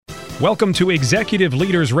Welcome to Executive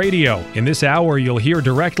Leaders Radio. In this hour, you'll hear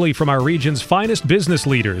directly from our region's finest business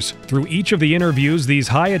leaders. Through each of the interviews, these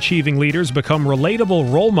high-achieving leaders become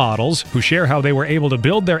relatable role models who share how they were able to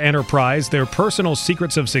build their enterprise, their personal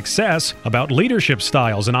secrets of success, about leadership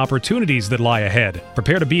styles and opportunities that lie ahead.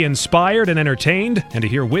 Prepare to be inspired and entertained, and to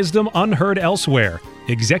hear wisdom unheard elsewhere.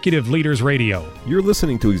 Executive Leaders Radio. You're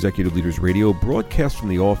listening to Executive Leaders Radio, broadcast from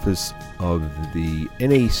the office of the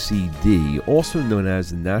NACD, also known as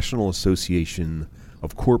the National Association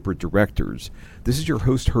of Corporate Directors. This is your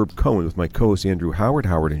host, Herb Cohen, with my co-host, Andrew Howard,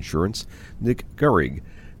 Howard Insurance, Nick Gehrig,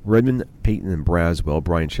 Redmond, Payton, and Braswell,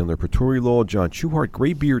 Brian Chandler, Pretori Law, John Chuhart,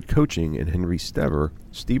 Graybeard Coaching, and Henry Stever,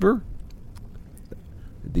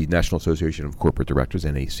 the National Association of Corporate Directors,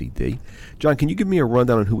 NACD. John, can you give me a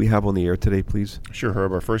rundown on who we have on the air today, please? Sure,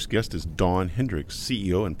 Herb. Our first guest is Dawn Hendricks,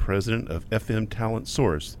 CEO and President of FM Talent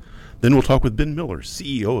Source. Then we'll talk with Ben Miller,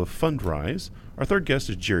 CEO of Fundrise. Our third guest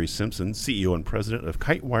is Jerry Simpson, CEO and President of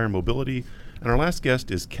Kitewire Mobility. And our last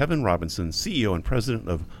guest is Kevin Robinson, CEO and President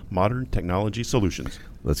of Modern Technology Solutions.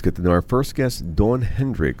 Let's get to know our first guest, Dawn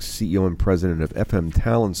Hendricks, CEO and President of FM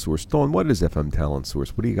Talent Source. Dawn, what is FM Talent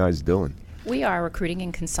Source? What are you guys doing? We are a recruiting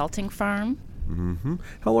and consulting firm. Mm-hmm.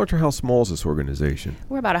 How large or how small is this organization?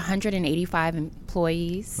 We're about 185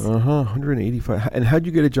 employees. 185. And how'd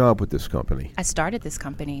you get a job with this company? I started this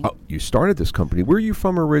company. Oh, you started this company. Where are you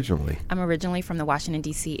from originally? I'm originally from the Washington,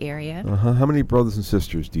 D.C. area. How many brothers and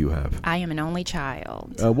sisters do you have? I am an only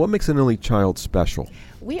child. What makes an only child special?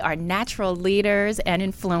 We are natural leaders and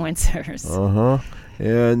influencers.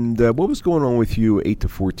 And what was going on with you 8 to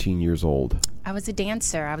 14 years old? I was a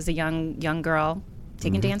dancer. I was a young girl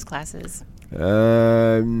taking dance classes.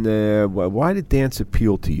 Why did dance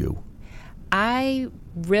appeal to you? I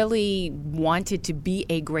really wanted to be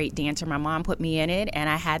a great dancer. My mom put me in it, and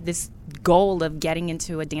I had this goal of getting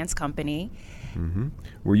into a dance company.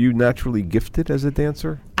 Were you naturally gifted as a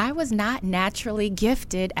dancer? I was not naturally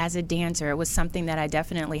gifted as a dancer. It was something that I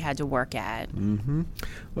definitely had to work at.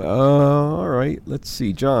 All right. Let's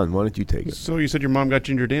see. John, why don't you take it? So you said your mom got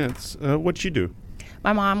you into dance. What'd she do?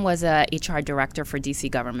 My mom was a HR director for D.C.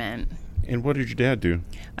 government. And what did your dad do?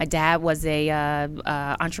 My dad was a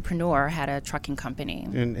entrepreneur, had a trucking company.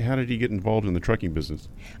 And how did he get involved in the trucking business?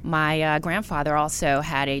 My grandfather also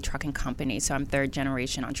had a trucking company, so I'm third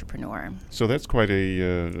generation entrepreneur. So that's quite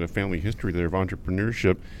a family history there of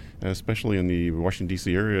entrepreneurship, especially in the Washington,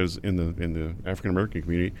 D.C. areas in the African American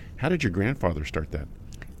community. How did your grandfather start that?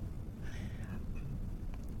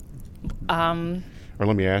 Or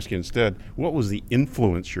let me ask you instead, what was the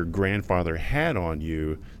influence your grandfather had on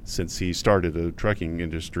you since he started the trucking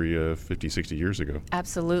industry 50, 60 years ago?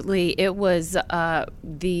 Absolutely. It was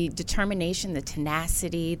the determination, the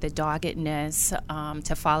tenacity, the doggedness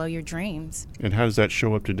to follow your dreams. And how does that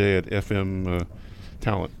show up today at FM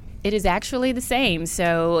Talent? It is actually the same.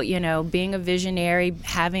 So, being a visionary,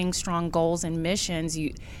 having strong goals and missions,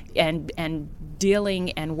 and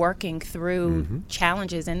dealing and working through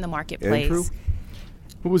challenges in the marketplace. Andrew?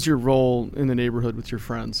 What was your role in the neighborhood with your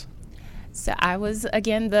friends? So I was,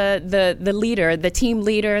 again, the leader, the team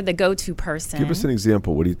leader, the go-to person. Give us an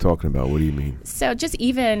example. What are you talking about? What do you mean? So just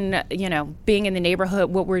even, being in the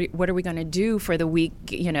neighborhood, what are we going to do for the week,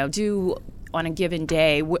 do on a given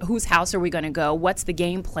day? Whose house are we going to go? What's the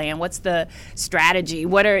game plan? What's the strategy?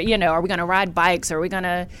 Are we going to ride bikes? Are we going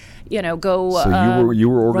to, go So you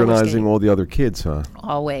were organizing all the other kids, huh?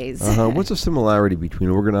 Always. What's the similarity between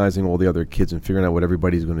organizing all the other kids and figuring out what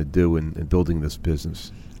everybody's going to do and building this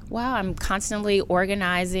business? Well, I'm constantly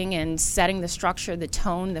organizing and setting the structure, the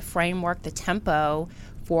tone, the framework, the tempo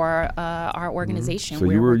for our organization. So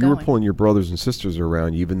you were pulling your brothers and sisters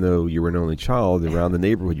around, even though you were an only child around the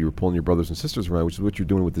neighborhood. You were pulling your brothers and sisters around, which is what you're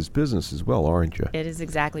doing with this business as well, aren't you? It is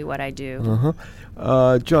exactly what I do.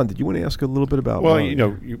 John, did you want to ask a little bit about? Well,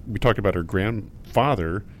 we talked about her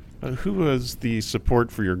grandfather. Who was the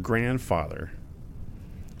support for your grandfather?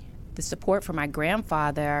 The support for my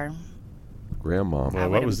grandfather. Grandmom.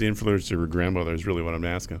 Well, what was the influence of her grandmother is really what I'm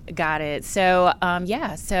asking. Got it. So, So,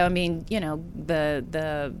 I mean,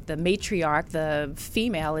 the matriarch, the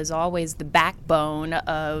female, is always the backbone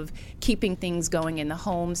of keeping things going in the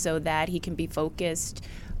home so that he can be focused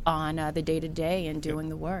on the day-to-day and doing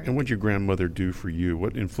the work. And what did your grandmother do for you?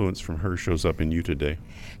 What influence from her shows up in you today?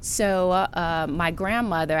 So my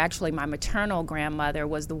grandmother, actually my maternal grandmother,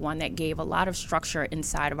 was the one that gave a lot of structure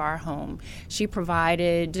inside of our home. She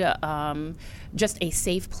provided just a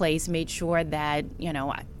safe place, made sure that,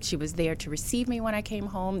 she was there to receive me when I came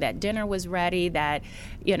home, that dinner was ready, that,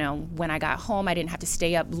 when I got home, I didn't have to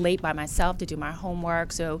stay up late by myself to do my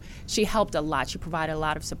homework. So she helped a lot. She provided a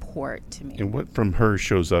lot of support to me. And what from her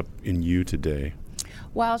shows up in you today?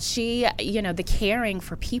 Well, she, the caring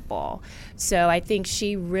for people. So I think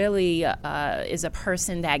she really is a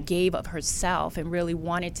person that gave of herself and really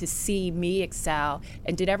wanted to see me excel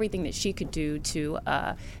and did everything that she could do to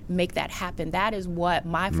make that happen. That is what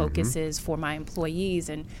my focus is for my employees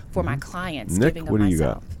and for my clients. Nick, giving of what do you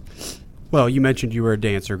myself. got? Well, you mentioned you were a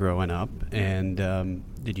dancer growing up, and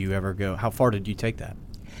did you ever go, how far did you take that?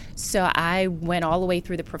 So I went all the way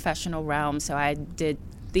through the professional realm. So I did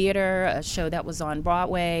theater, a show that was on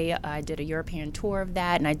Broadway. I did a European tour of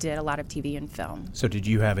that, and I did a lot of TV and film. So did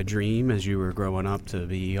you have a dream as you were growing up to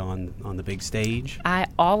be on the big stage? I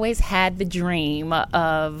always had the dream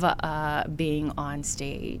of being on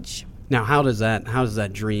stage. Now, how does that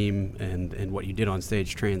dream and what you did on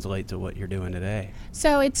stage translate to what you're doing today?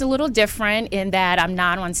 So it's a little different in that I'm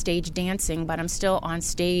not on stage dancing, but I'm still on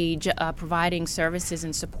stage providing services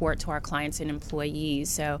and support to our clients and employees.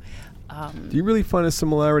 So. Do you really find a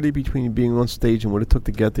similarity between being on stage and what it took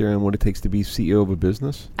to get there and what it takes to be CEO of a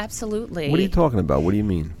business? Absolutely. What are you talking about? What do you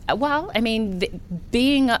mean? Well, I mean,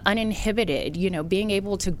 being uninhibited, being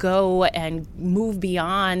able to go and move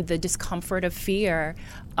beyond the discomfort of fear,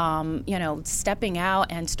 stepping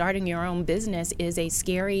out and starting your own business is a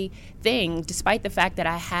scary thing. Despite the fact that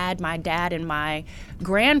I had my dad and my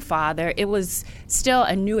grandfather, it was still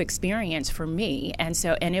a new experience for me. And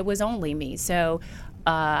it was only me. So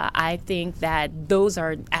I think that those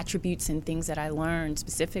are attributes and things that I learned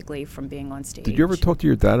specifically from being on stage. Did you ever talk to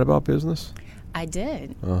your dad about business? I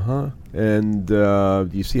did. And do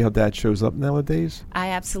you see how dad shows up nowadays? I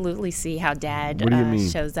absolutely see how dad What do you mean?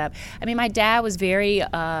 shows up. I mean, my dad was very,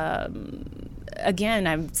 again,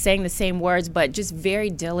 I'm saying the same words, but just very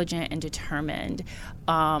diligent and determined.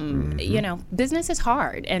 Business is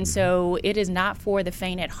hard, and so it is not for the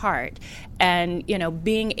faint at heart. And,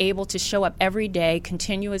 being able to show up every day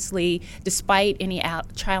continuously, despite any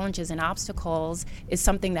challenges and obstacles, is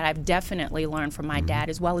something that I've definitely learned from my dad,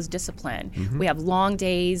 as well as discipline. We have long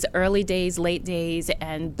days, early days, late days,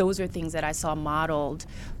 and those are things that I saw modeled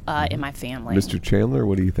in my family. Mr. Chandler,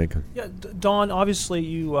 what are you thinking? Yeah, Dawn, obviously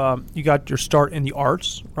you got your start in the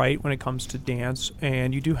arts, right, when it comes to dance,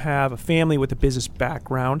 and you do have a family with a business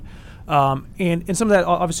background. And some of that,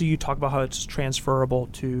 obviously, you talk about how it's transferable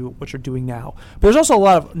to what you're doing now. But there's also a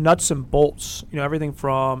lot of nuts and bolts, everything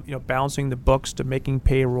from, balancing the books to making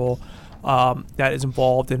payroll that is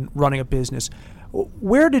involved in running a business.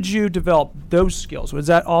 Where did you develop those skills? Was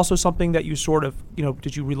that also something that you sort of,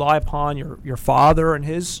 did you rely upon your father and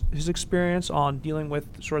his experience on dealing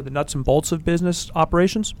with sort of the nuts and bolts of business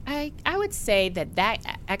operations? I would say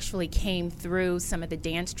that actually came through some of the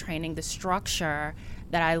dance training, the structure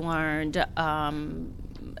that I learned,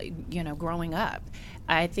 growing up.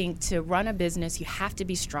 I think to run a business, you have to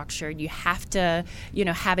be structured. You have to,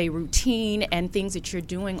 have a routine and things that you're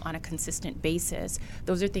doing on a consistent basis.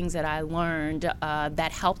 Those are things that I learned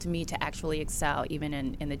that helped me to actually excel even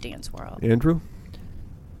in the dance world. Andrew?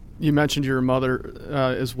 You mentioned your mother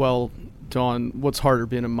as well, Dawn. What's harder,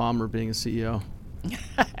 being a mom or being a CEO?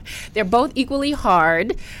 They're both equally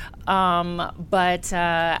hard, but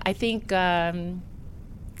I think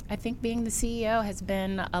being the CEO has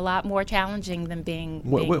been a lot more challenging than being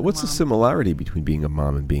What's a the mom. similarity between being a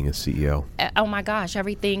mom and being a CEO? Oh my gosh,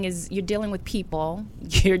 everything is, you're dealing with people,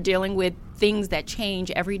 you're dealing with things that change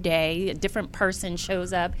every day. A different person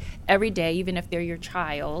shows up every day, even if they're your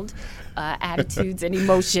child. Attitudes and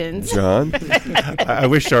emotions. John? I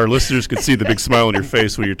wish our listeners could see the big smile on your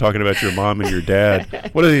face when you're talking about your mom and your dad.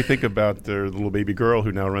 What do they think about their little baby girl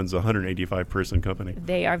who now runs a 185-person company?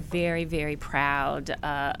 They are very, very proud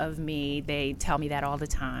of me. They tell me that all the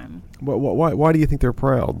time. Why do you think they're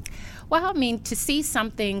proud? Well, I mean, to see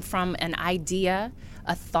something from an idea,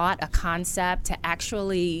 a thought, a concept, to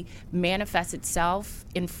actually manifest itself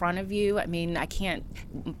in front of you. I mean,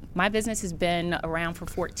 my business has been around for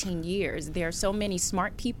 14 years. There are so many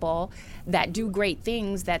smart people that do great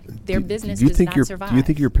things that their business does not survive. Do you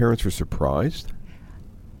think your parents were surprised?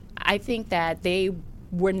 I think that they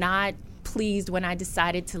were not pleased when I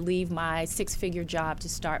decided to leave my six-figure job to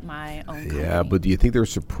start my own company. Yeah, but do you think they're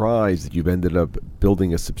surprised that you've ended up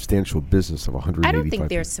building a substantial business of 185? I don't think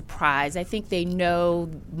they're surprised. I think they know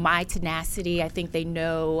my tenacity. I think they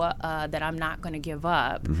know that I'm not going to give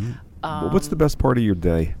up. Well, what's the best part of your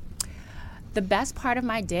day? The best part of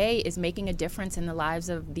my day is making a difference in the lives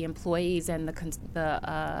of the employees and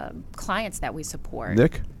the clients that we support.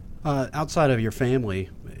 Nick? Outside of your family,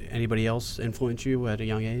 anybody else influence you at a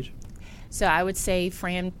young age? So I would say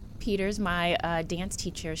Fran Peters, my dance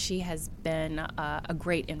teacher, she has been a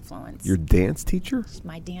great influence. Your dance teacher?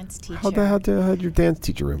 My dance teacher. How'd your dance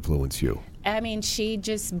teacher influence you? I mean, she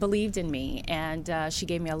just believed in me, and she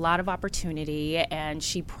gave me a lot of opportunity, and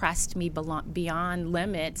she pressed me beyond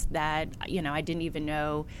limits that, I didn't even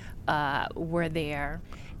know were there.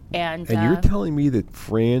 And you're telling me that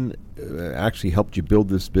Fran actually helped you build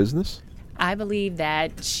this business? I believe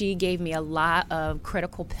that she gave me a lot of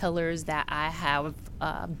critical pillars that I have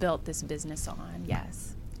built this business on,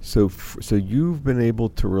 yes. So you've been able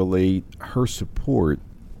to relate her support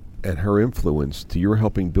and her influence to your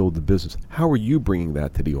helping build the business. How are you bringing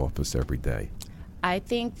that to the office every day? I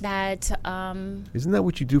think that... Isn't that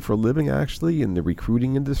what you do for a living, actually, in the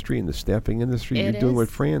recruiting industry, in the staffing industry? You're doing what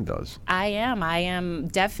Fran does. I am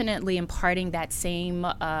definitely imparting that same,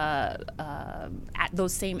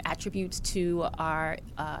 those same attributes to our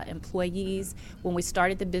employees. When we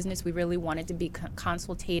started the business, we really wanted to be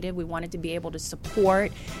consultative. We wanted to be able to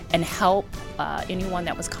support and help anyone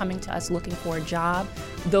that was coming to us looking for a job.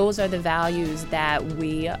 Those are the values that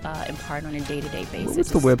we impart on a day-to-day basis.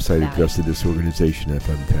 What's the website address of this organization,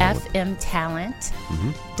 FM Talent?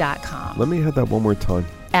 fmtalent.com. Let me have that one more time.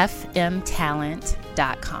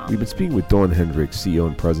 fmtalent.com. We've been speaking with Dawn Hendricks, CEO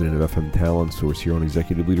and President of FM Talent Source here on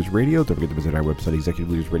Executive Leaders Radio. Don't forget to visit our website,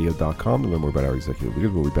 executiveleadersradio.com, to learn more about our executive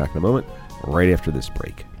leaders. We'll be back in a moment, right after this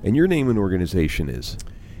break. And your name and organization is?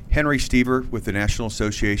 Henry Stever with the National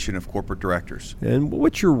Association of Corporate Directors. And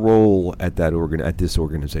what's your role at this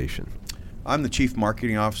organization? I'm the Chief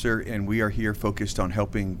Marketing Officer, and we are here focused on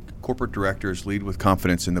helping corporate directors lead with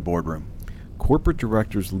confidence in the boardroom. Corporate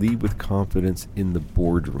directors lead with confidence in the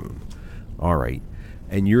boardroom. All right.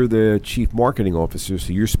 And you're the Chief Marketing Officer,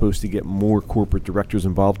 so you're supposed to get more corporate directors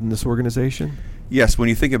involved in this organization? Yes, when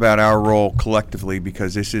you think about our role collectively,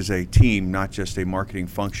 because this is a team, not just a marketing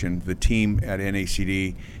function, the team at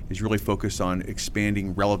NACD is really focused on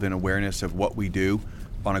expanding relevant awareness of what we do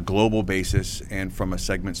on a global basis and from a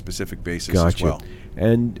segment-specific basis as well.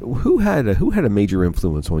 And who had a major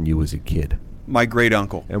influence on you as a kid? My great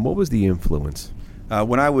uncle. And what was the influence?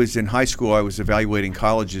 When I was in high school, I was evaluating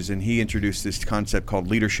colleges, and he introduced this concept called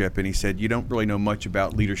leadership, and he said, you don't really know much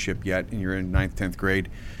about leadership yet, and you're in 9th, 10th grade,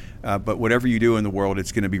 but whatever you do in the world,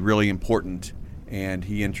 it's going to be really important. And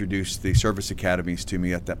he introduced the service academies to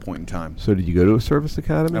me at that point in time. So did you go to a service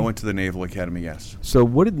academy? I went to the Naval Academy, yes. So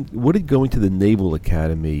what did going to the Naval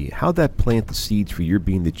Academy, how'd that plant the seeds for your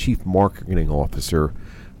being the Chief Marketing Officer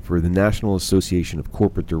for the National Association of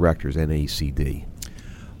Corporate Directors, NACD?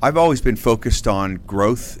 I've always been focused on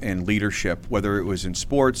growth and leadership, whether it was in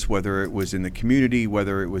sports, whether it was in the community,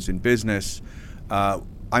 whether it was in business.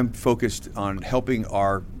 I'm focused on helping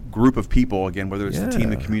our group of people, again, whether it's the team,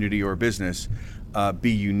 the community, or a business,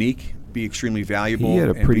 be unique, be extremely valuable,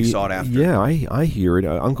 and be sought after. Yeah, I hear it.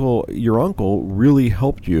 Your uncle really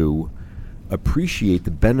helped you appreciate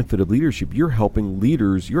the benefit of leadership. You're helping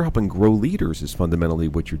leaders. You're helping grow leaders is fundamentally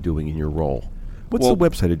what you're doing in your role. What's the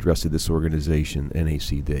website address of this organization,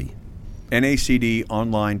 NACD?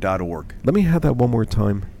 NACDonline.org. Let me have that one more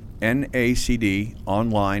time.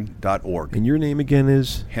 NACDonline.org. And your name again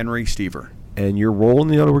is? Henry Stever. And your role in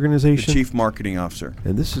the organization? The Chief Marketing Officer.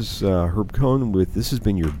 And this is Herb Cohn this has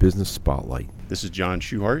been your Business Spotlight. This is John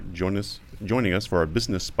Schuhart. Joining us for our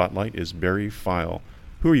Business Spotlight is Barry File.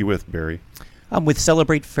 Who are you with, Barry? I'm with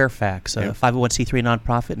Celebrate Fairfax, a 501c3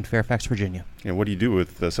 nonprofit in Fairfax, Virginia. And what do you do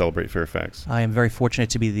with Celebrate Fairfax? I am very fortunate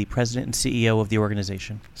to be the president and CEO of the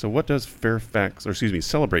organization. So what does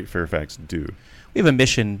Celebrate Fairfax do? We have a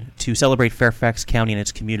mission to celebrate Fairfax County and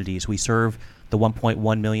its communities. We serve the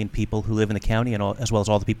 1.1 million people who live in the county, and as well as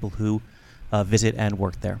all the people who visit and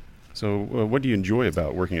work there. So what do you enjoy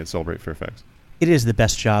about working at Celebrate Fairfax? It is the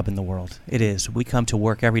best job in the world. It is. We come to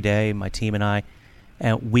work every day, my team and I,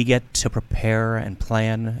 and we get to prepare and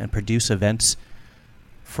plan and produce events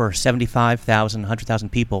for 75,000, 100,000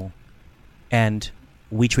 people, and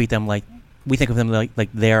we treat them we think of them like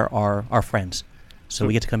they're our friends. So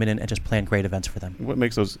we get to come in and just plan great events for them. What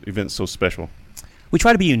makes those events so special? We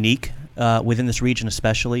try to be unique within this region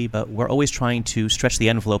especially, but we're always trying to stretch the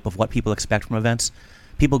envelope of what people expect from events.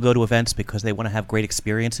 People go to events because they want to have great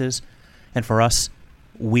experiences, and for us,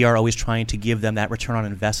 we are always trying to give them that return on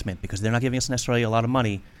investment because they're not giving us necessarily a lot of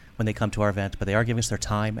money when they come to our event, but they are giving us their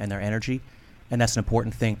time and their energy, and that's an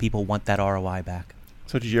important thing. People want that ROI back.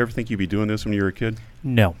 So did you ever think you'd be doing this when you were a kid?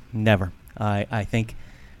 No, never. I think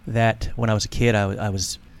that when I was a kid, I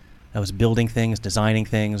was building things, designing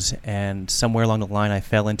things, and somewhere along the line I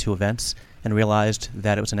fell into events and realized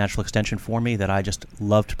that it was a natural extension for me, that I just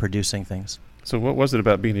loved producing things. So what was it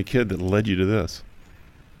about being a kid that led you to this?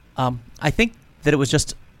 I think that it was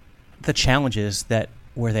just the challenges that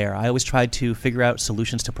were there. I always tried to figure out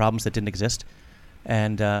solutions to problems that didn't exist,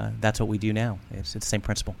 and that's what we do now. It's the same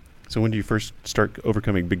principle. So when do you first start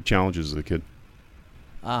overcoming big challenges as a kid?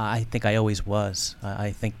 I think I always was.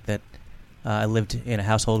 I think that I lived in a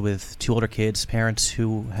household with 2 older kids, parents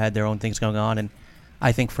who had their own things going on, and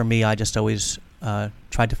I think for me, I just always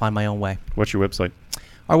tried to find my own way. What's your website?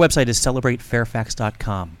 Our website is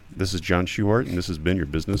celebratefairfax.com. This is John Schuhart, and this has been your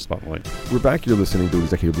Business Spotlight. We're back. You're listening to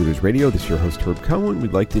Executive Leaders Radio. This is your host, Herb Cohen.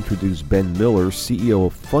 We'd like to introduce Ben Miller, CEO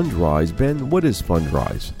of Fundrise. Ben, what is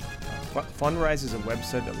Fundrise? Fundrise is a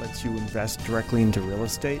website that lets you invest directly into real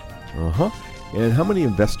estate. Uh-huh. And how many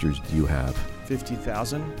investors do you have?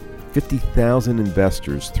 50,000. 50,000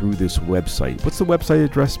 investors through this website. What's the website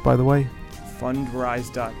address, by the way?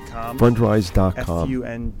 Fundrise.com. Fundrise.com.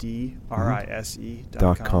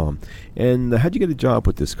 Fundrise.com. And how'd you get a job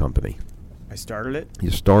with this company? I started it.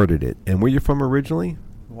 You started it. And where you from originally?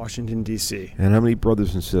 Washington, D.C. And how many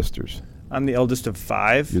brothers and sisters? I'm the eldest of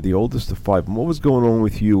 5. You're the oldest of 5. And what was going on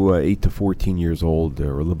with you 8 to 14 years old,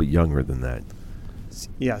 or a little bit younger than that?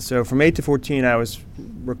 Yeah, so from 8 to 14, I was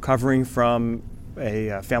recovering from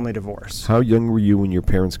a family divorce. How young were you when your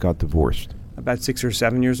parents got divorced? About 6 or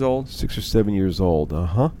 7 years old. 6 or 7 years old.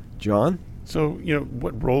 Uh-huh. John? So,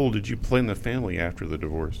 what role did you play in the family after the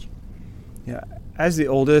divorce? Yeah, as the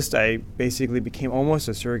oldest, I basically became almost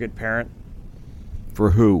a surrogate parent.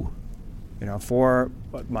 For who? For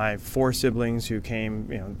my 4 siblings who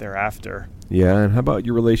came, thereafter. Yeah, and how about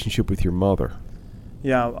your relationship with your mother?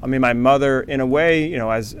 Yeah, I mean, my mother, in a way,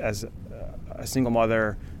 as a single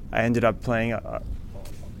mother, I ended up playing a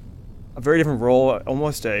very different role,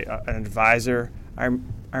 almost an advisor. I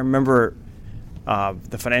remember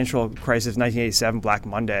the financial crisis, 1987, Black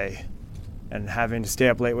Monday, and having to stay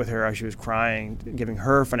up late with her as she was crying, giving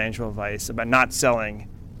her financial advice about not selling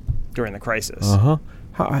during the crisis. Uh-huh.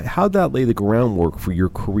 How'd that lay the groundwork for your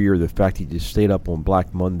career, the fact that you just stayed up on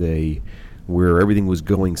Black Monday where everything was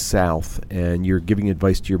going south and you're giving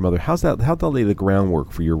advice to your mother? How'd that lay the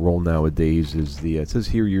groundwork for your role nowadays as it says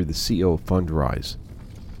here you're the CEO of Fundrise?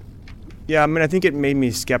 Yeah, I mean, I think it made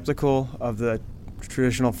me skeptical of the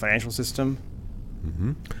traditional financial system.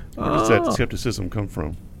 Mm-hmm. Where does that skepticism come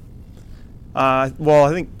from? Well,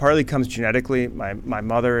 I think partly comes genetically. My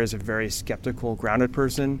mother is a very skeptical, grounded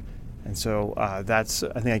person, and so I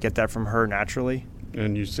think I get that from her naturally.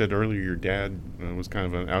 And you said earlier your dad was kind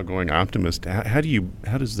of an outgoing optimist. How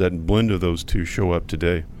does that blend of those two show up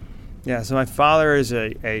today? Yeah, so my father is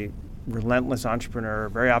a relentless entrepreneur,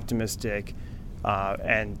 very optimistic,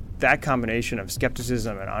 and that combination of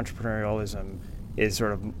skepticism and entrepreneurialism is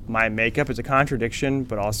sort of my makeup. It's a contradiction,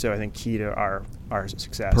 but also I think key to our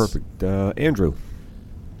success. Perfect. Andrew?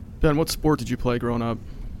 Ben, what sport did you play growing up?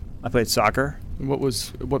 I played soccer. And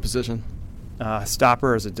what position?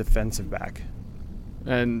 Stopper as a defensive back.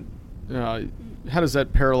 And how does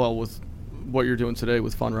that parallel with what you're doing today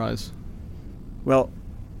with Fundrise? Well,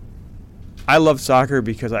 I love soccer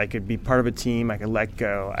because I could be part of a team. I could let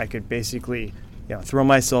go. I could basically, throw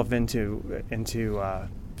myself into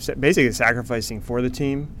basically sacrificing for the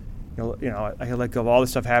team. I could let go of all the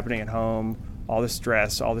stuff happening at home, all the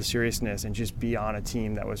stress, all the seriousness, and just be on a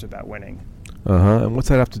team that was about winning. Uh-huh. And what's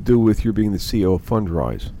that have to do with you being the CEO of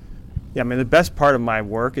Fundrise? Yeah, I mean, the best part of my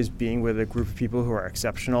work is being with a group of people who are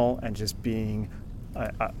exceptional and just being,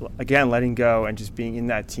 again, letting go and just being in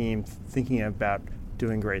that team, thinking about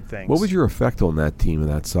doing great things. What was your effect on that team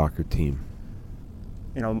and that soccer team?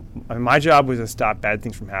 My job was to stop bad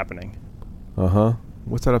things from happening. Uh-huh.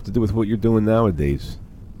 What's that have to do with what you're doing nowadays?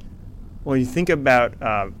 Well, you think about,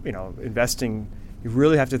 investing, you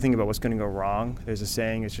really have to think about what's going to go wrong. There's a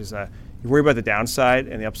saying, it's just you worry about the downside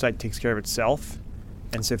and the upside takes care of itself.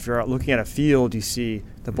 And so if you're looking at a field, you see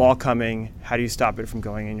the ball coming, how do you stop it from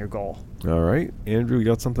going in your goal? All right. Andrew, you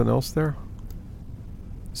got something else there?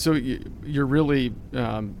 So you're really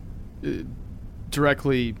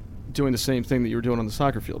directly doing the same thing that you were doing on the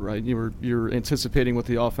soccer field, right? You're anticipating what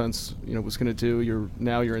the offense was going to do. You're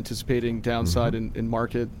anticipating downside in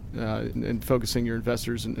market and focusing your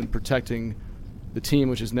investors and protecting the team,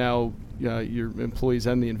 which is now your employees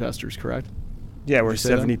and the investors, correct? Yeah, we're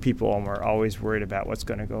 70 people, and we're always worried about what's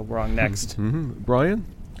going to go wrong next. Mm-hmm. Brian?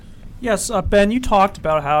 Yes, Ben, you talked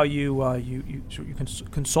about how you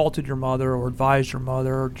consulted your mother or advised your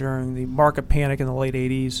mother during the market panic in the late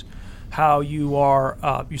 80s, how you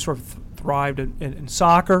sort of thrived in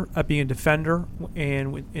soccer, at being a defender,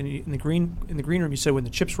 and in the green room you said when the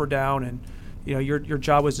chips were down and your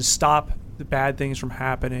job was to stop the bad things from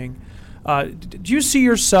happening. Do you see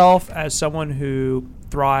yourself as someone who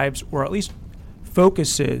thrives or at least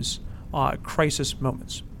focuses on crisis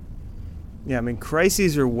moments? Yeah, I mean,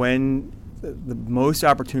 crises are when the most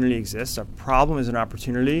opportunity exists. A problem is an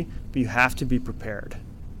opportunity, but you have to be prepared.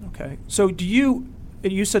 Okay. So you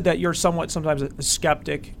said that you're sometimes a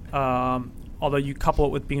skeptic, although you couple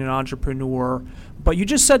it with being an entrepreneur. But you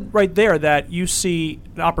just said right there that you see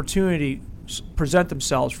an opportunity present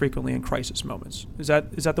themselves frequently in crisis moments. Is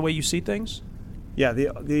that the way you see things? Yeah,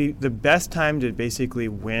 the best time to basically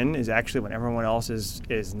win is actually when everyone else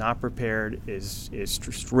is not prepared, is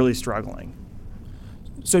really struggling.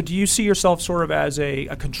 So do you see yourself sort of as a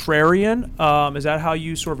contrarian? Is that how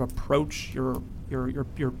you sort of approach your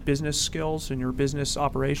business skills and your business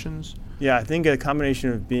operations? Yeah, I think a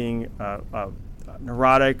combination of being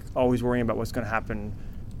neurotic, always worrying about what's going to happen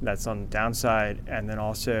that's on the downside, and then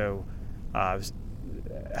also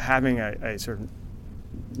having a sort of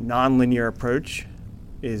non-linear approach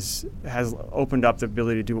has opened up the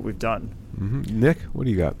ability to do what we've done. Mm-hmm. Nick, what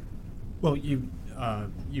do you got? Well,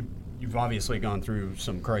 you've obviously gone through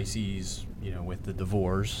some crises, with the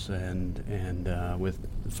divorce and with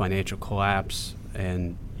the financial collapse,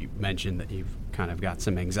 and you mentioned that you've kind of got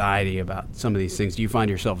some anxiety about some of these things. Do you find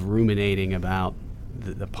yourself ruminating about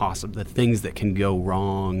the things that can go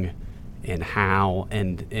wrong, and how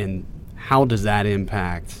does that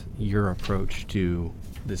impact your approach to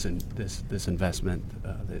this investment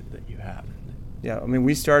that you have? Yeah, I mean,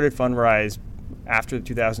 we started Fundrise after the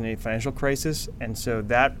 2008 financial crisis, and so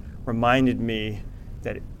that reminded me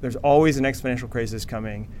that there's always the next financial crisis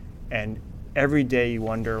coming, and every day you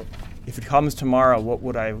wonder, if it comes tomorrow, what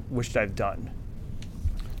would I wished I've done?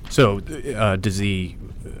 So,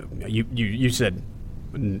 you said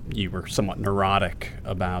you were somewhat neurotic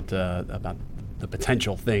about the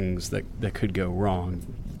potential things that could go wrong.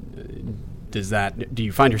 Do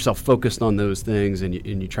you find yourself focused on those things and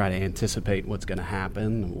you try to anticipate what's going to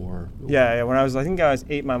happen, or? Yeah. When I was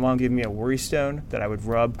 8, my mom gave me a worry stone that I would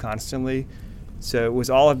rub constantly. So it was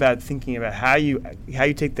all about thinking about how you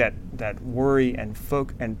take that worry and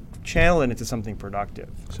channel it into something productive.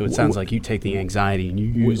 So it sounds like you take the anxiety and you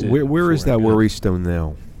use it. Where is that worry stone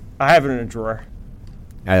now? I have it in a drawer.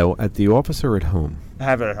 At the office or at home? I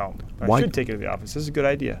have it at home. I should take it to the office. This is a good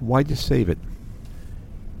idea. Why'd you save it?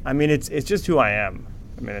 I mean, it's just who I am.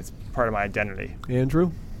 I mean, it's part of my identity.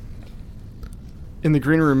 Andrew? In the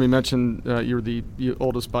green room, you mentioned you're the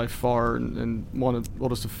oldest by far and one of the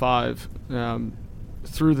oldest of 5.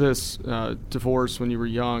 Through this divorce when you were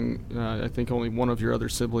young, I think only one of your other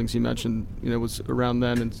siblings you mentioned, was around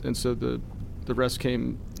then, and so the rest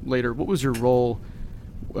came later. What was your role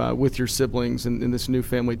with your siblings in this new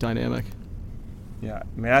family dynamic? Yeah, I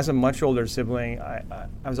mean, as a much older sibling, I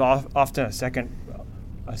was often a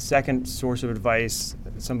second source of advice.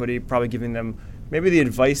 Somebody probably giving them maybe the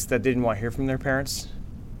advice that they didn't want to hear from their parents.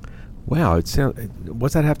 Wow,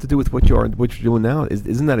 what's that have to do with what you're doing now?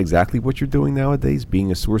 Isn't that exactly what you're doing nowadays?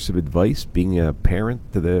 Being a source of advice, being a parent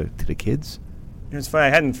to the kids? It's funny. I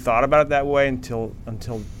hadn't thought about it that way until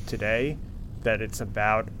today. That it's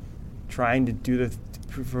about trying to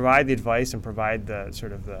provide the advice and provide the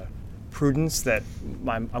sort of the prudence that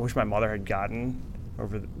I wish my mother had gotten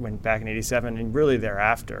when back in '87 and really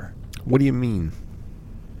thereafter. What do you mean?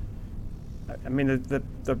 I mean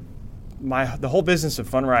the whole business of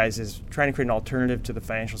Fundrise is trying to create an alternative to the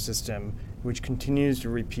financial system, which continues to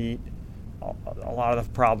repeat a lot of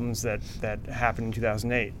the problems that happened in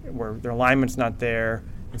 2008, where their alignment's not there,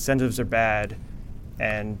 incentives are bad,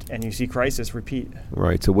 and you see crisis repeat.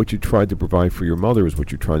 Right. So what you tried to provide for your mother is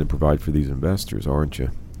what you're trying to provide for these investors, aren't you?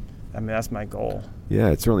 I mean, that's my goal. Yeah,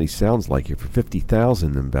 it certainly sounds like it for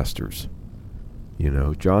 50,000 investors.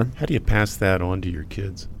 John? How do you pass that on to your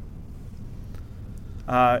kids?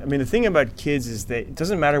 I mean, the thing about kids is that it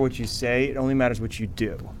doesn't matter what you say, it only matters what you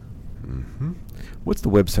do. Mm-hmm. What's the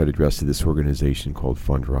website address of this organization called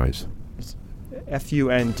Fundrise? It's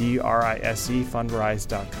Fundrise,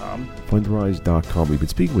 Fundrise.com. Fundrise.com. We've been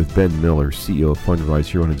speaking with Ben Miller, CEO of Fundrise,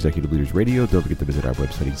 here on Executive Leaders Radio. Don't forget to visit our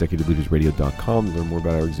website, executiveleadersradio.com, to learn more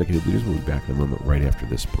about our executive leaders. We'll be back in a moment right after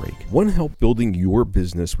this break. Want to help building your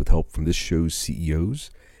business with help from this show's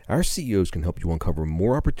CEOs? Our CEOs can help you uncover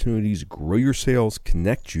more opportunities, grow your sales,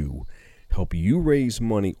 connect you, help you raise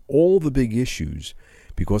money, all the big issues,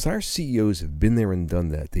 because our CEOs have been there and done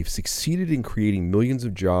that. They've succeeded in creating millions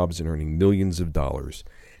of jobs and earning millions of dollars,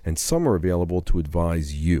 and some are available to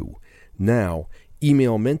advise you. Now,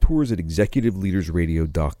 email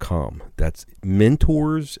mentors@executiveleadersradio.com. That's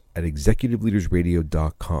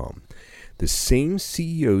mentors@executiveleadersradio.com. The same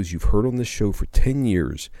CEOs you've heard on this show for 10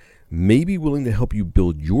 years may be willing to help you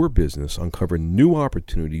build your business, uncover new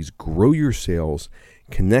opportunities, grow your sales,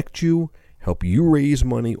 connect you, help you raise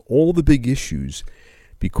money, all the big issues.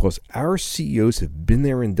 because our CEOs have been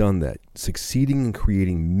there and done that, succeeding in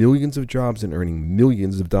creating millions of jobs and earning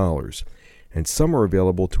millions of dollars. And some are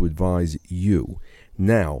available to advise you.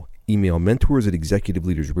 Now, email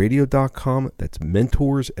mentors@executiveleadersradio.com. That's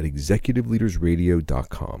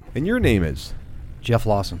mentors@executiveleadersradio.com. And your name is? Jeff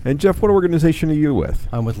Lawson. And Jeff, what organization are you with?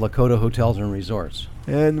 I'm with Lakota Hotels and Resorts.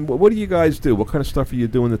 And what do you guys do? What kind of stuff are you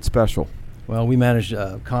doing that's special? Well, we manage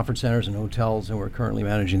conference centers and hotels, and we're currently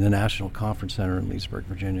managing the National Conference Center in Leesburg,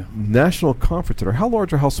 Virginia. National Conference Center. How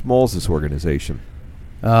large or how small is this organization?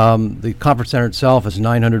 The conference center itself is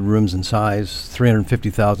 900 rooms in size,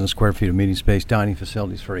 350,000 square feet of meeting space, dining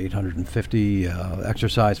facilities for 850,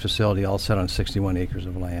 exercise facility, all set on 61 acres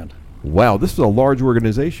of land. Wow, this is a large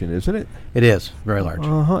organization, isn't it? It is, very large.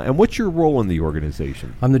 And what's your role in the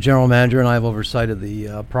organization? I'm the general manager, and I have oversight of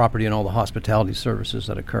the property and all the hospitality services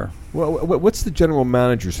that occur. Well, what's the general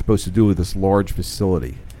manager supposed to do with this large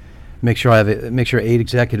facility? Make sure 8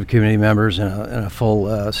 executive committee members and a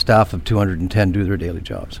full staff of 210 do their daily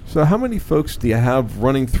jobs. So how many folks do you have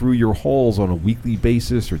running through your halls on a weekly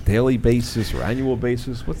basis or daily basis or annual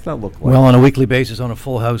basis? What's that look like? Well, on a weekly basis, on a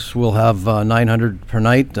full house, we'll have 900 per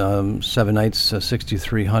night, 7 nights,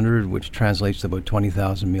 6,300, which translates to about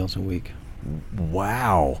 20,000 meals a week.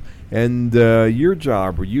 Wow. And your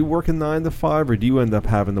job, are you working 9 to 5, or do you end up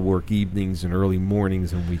having to work evenings and early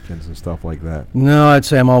mornings and weekends and stuff like that? No, I'd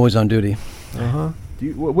say I'm always on duty.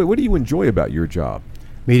 What do you enjoy about your job?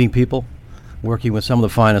 Meeting people, working with some of the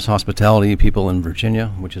finest hospitality people in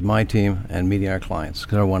Virginia, which is my team, and meeting our clients,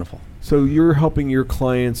 because they're wonderful. So you're helping your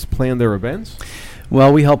clients plan their events?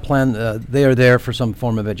 Well, we help plan. They are there for some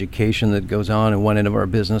form of education that goes on at one end of our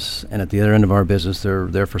business, and at the other end of our business, they're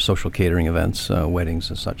there for social catering events, weddings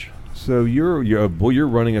and such. So you're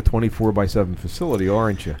running a 24/7 facility,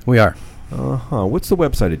 aren't you? We are. What's the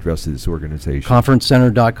website address of this organization?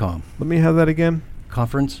 Conferencecenter.com. Let me have that again.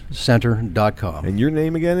 Conferencecenter.com. And your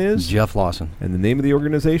name again is? Jeff Lawson. And the name of the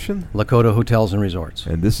organization? Lakota Hotels and Resorts.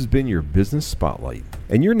 And this has been your Business Spotlight.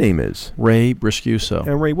 And your name is? Ray Briscuso.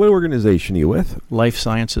 And Ray, what organization are you with? Life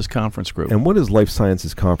Sciences Conference Group. And what is Life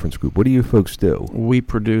Sciences Conference Group? What do you folks do? We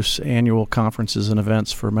produce annual conferences and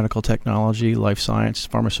events for medical technology, life science,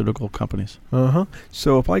 pharmaceutical companies.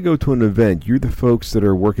 So if I go to an event, you're the folks that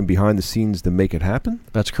are working behind the scenes to make it happen?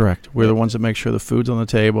 That's correct. We're the ones that make sure the food's on the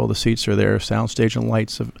table, the seats are there, soundstage and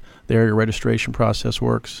lights there, your registration process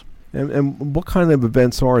works. And what kind of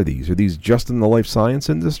events are these? Are these just in the life science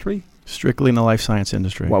industry? Strictly in the life science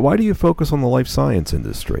industry. Why do you focus on the life science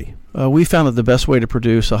industry? We found that the best way to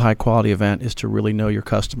produce a high-quality event is to really know your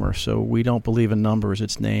customer. So we don't believe in numbers,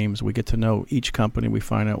 it's names. We get to know each company. We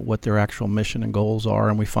find out what their actual mission and goals are,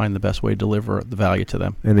 and we find the best way to deliver the value to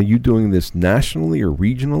them. And are you doing this nationally or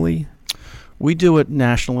regionally? We do it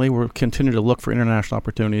nationally. We'll continue to look for international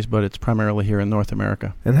opportunities, but it's primarily here in North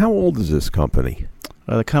America. And how old is this company?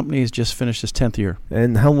 The company has just finished its 10th year.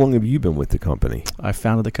 And how long have you been with the company? I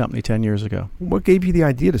founded the company 10 years ago. What gave you the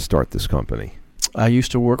idea to start this company? I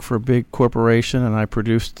used to work for a big corporation, and I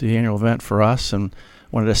produced the annual event for us. And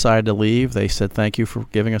when I decided to leave, they said, thank you for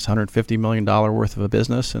giving us $150 million worth of a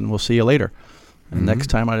business, and we'll see you later. And next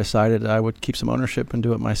time I decided I would keep some ownership and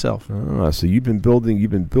do it myself. So you've been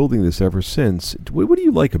building this ever since. What do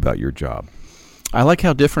you like about your job? I like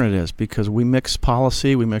how different it is because we mix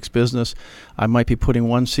policy, we mix business. I might be putting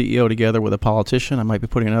one CEO together with a politician. I might be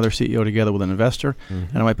putting another CEO together with an investor.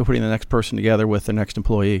 And I might be putting the next person together with the next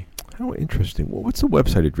employee. How interesting. Well, what's the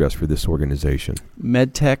website address for this organization?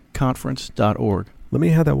 medtechconference.org. Let me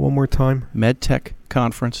have that one more time.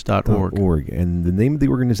 medtechconference.org. And the name of the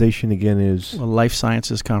organization again is? Life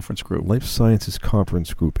Sciences Conference Group. Life Sciences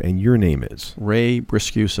Conference Group. And your name is? Ray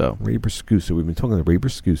Briscuso. Ray Briscuso. We've been talking to Ray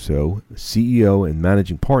Briscuso, CEO and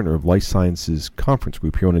managing partner of Life Sciences Conference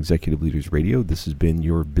Group here on Executive Leaders Radio. This has been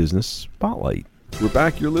your Business Spotlight. We're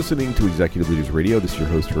back. You're listening to Executive Leaders Radio. This is your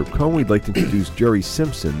host, Herb Cohen. We'd like to introduce Jerry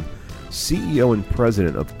Simpson, CEO and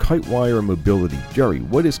President of Kitewire Mobility. Jerry,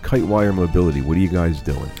 what is Kitewire Mobility? What are you guys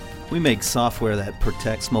doing? We make software that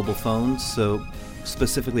protects mobile phones, so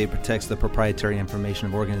specifically it protects the proprietary information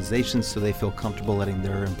of organizations so they feel comfortable letting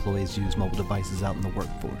their employees use mobile devices out in the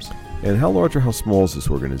workforce. And how large or how small is this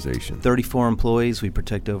organization? 34 employees. We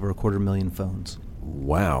protect over 250,000 phones.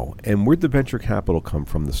 Wow. And where'd the venture capital come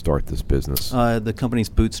from to start this business? The company's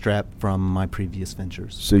bootstrapped from my previous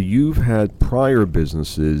ventures. So you've had prior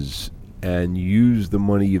businesses and used the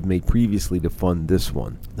money you've made previously to fund this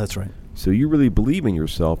one. That's right. So you really believe in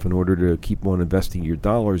yourself in order to keep on investing your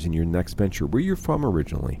dollars in your next venture. Where are you from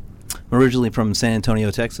originally? I'm originally from San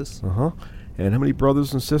Antonio, Texas. And how many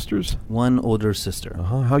brothers and sisters? One older sister.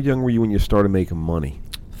 How young were you when you started making money?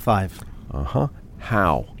 5.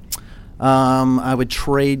 How? I would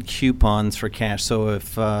trade coupons for cash. So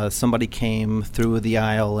if somebody came through the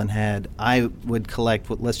aisle I would collect,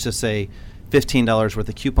 let's just say, $15 worth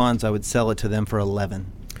of coupons. I would sell it to them for $11.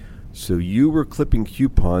 So you were clipping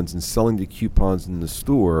coupons and selling the coupons in the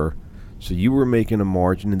store, so you were making a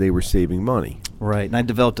margin and they were saving money. Right, and I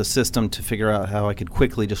developed a system to figure out how I could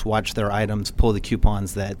quickly just watch their items, pull the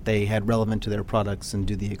coupons that they had relevant to their products, and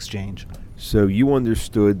do the exchange. So you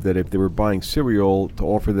understood that if they were buying cereal, to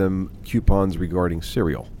offer them coupons regarding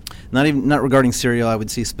cereal. Not regarding cereal. I would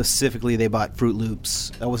see specifically they bought Fruit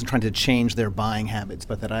Loops. I wasn't trying to change their buying habits,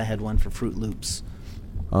 but that I had one for Fruit Loops.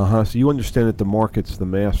 So you understand that the market's the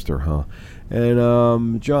master, huh?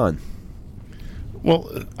 And John? Well,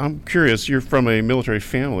 I'm curious. You're from a military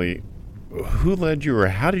family. Who led you, or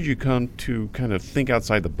how did you come to kind of think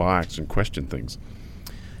outside the box and question things?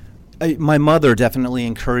 My mother definitely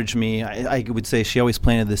encouraged me. I would say she always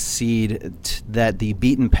planted the seed that the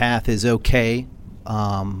beaten path is okay,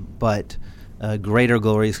 but greater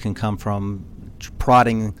glories can come from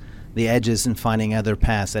prodding the edges and finding other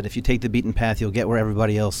paths. That if you take the beaten path, you'll get where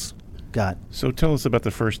everybody else got. So tell us about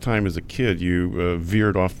the first time as a kid you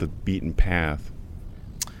veered off the beaten path.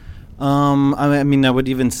 I mean, I would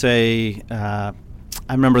even say, I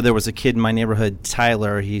remember there was a kid in my neighborhood,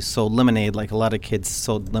 Tyler. He sold lemonade, like a lot of kids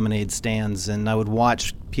sold lemonade stands, and I would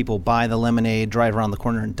watch people buy the lemonade, drive around the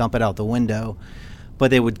corner, and dump it out the window. But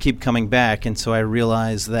they would keep coming back, and so I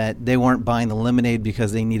realized that they weren't buying the lemonade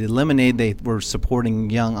because they needed lemonade. They were supporting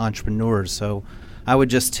young entrepreneurs. So I would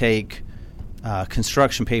just take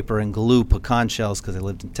construction paper and glue pecan shells, because I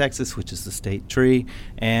lived in Texas, which is the state tree,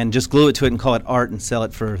 and just glue it to it and call it art and sell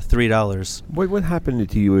it for $3. What happened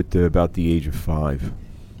to you at about the age of 5?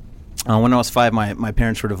 When I was 5, my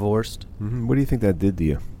parents were divorced. Mm-hmm. What do you think that did to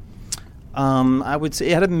you? I would say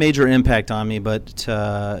it had a major impact on me, but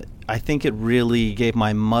I think it really gave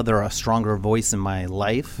my mother a stronger voice in my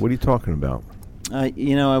life. What are you talking about?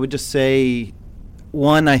 I would just say,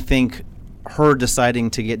 one, I think her deciding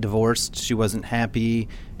to get divorced, she wasn't happy,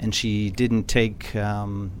 and she didn't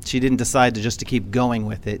decide to keep going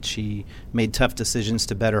with it. She made tough decisions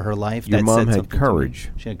to better her life. Your mom had courage.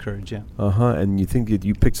 She had courage, yeah. And you think that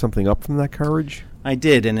you picked something up from that courage? I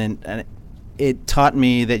did, and it taught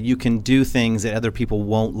me that you can do things that other people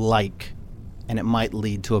won't like, and it might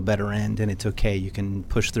lead to a better end, and it's okay. You can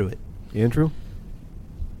push through it. Andrew?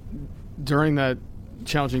 During that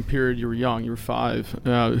challenging period, you were young, you were 5.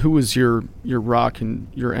 Who was your rock and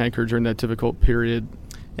your anchor during that difficult period?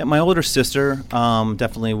 Yeah, my older sister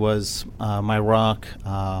definitely was my rock.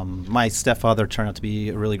 My stepfather turned out to be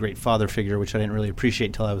a really great father figure, which I didn't really appreciate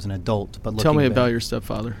until I was an adult. But tell me about your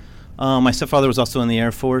stepfather. My stepfather was also in the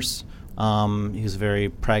Air Force. He was a very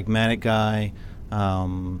pragmatic guy.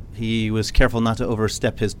 He was careful not to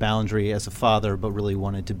overstep his boundary as a father, but really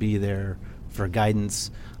wanted to be there for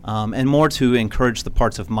guidance, and more to encourage the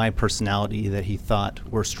parts of my personality that he thought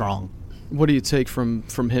were strong. What do you take from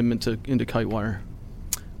him into Kitewire?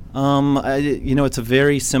 It's a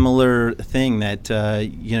very similar thing that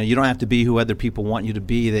you don't have to be who other people want you to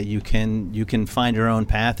be. That you can find your own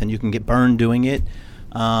path, and you can get burned doing it,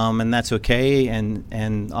 and that's okay.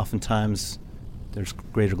 And oftentimes there's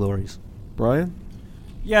greater glories. Brian?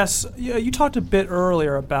 Yes, you talked a bit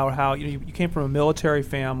earlier about how you came from a military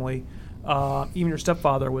family. Even your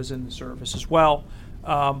stepfather was in the service as well.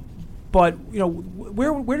 But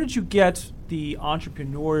where did you get the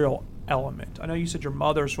entrepreneurial element? I know you said your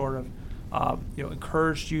mother sort of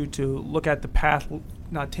encouraged you to look at the path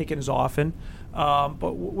not taken as often.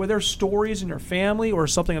 But were there stories in your family or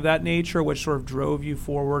something of that nature which sort of drove you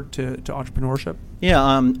forward to entrepreneurship? Yeah,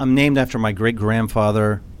 I'm named after my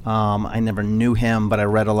great-grandfather. I never knew him, but I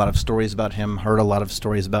read a lot of stories about him, heard a lot of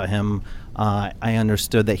stories about him. I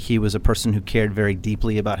understood that he was a person who cared very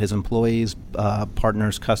deeply about his employees,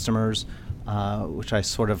 partners, customers, which I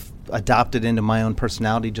sort of adopted into my own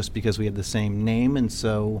personality just because we had the same name. And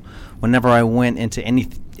so whenever I went into any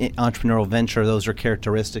entrepreneurial venture, those are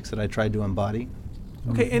characteristics that I tried to embody.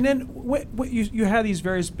 Okay, and then you had these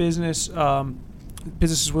various businesses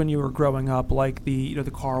when you were growing up, like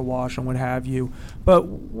the car wash and what have you. But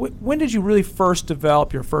when did you really first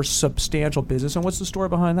develop your first substantial business, and what's the story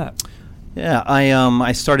behind that? Yeah,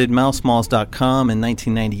 I started mousemalls.com in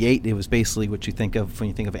 1998. It was basically what you think of when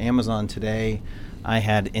you think of Amazon today. I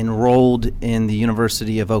had enrolled in the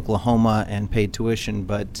University of Oklahoma and paid tuition,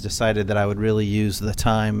 but decided that I would really use the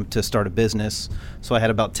time to start a business. So I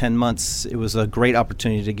had about 10 months. It was a great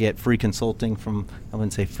opportunity to get free consulting from, I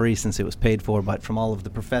wouldn't say free since it was paid for, but from all of the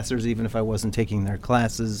professors, even if I wasn't taking their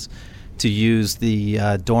classes, to use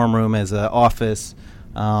the dorm room as an office,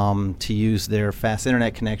 to use their fast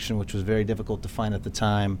internet connection, which was very difficult to find at the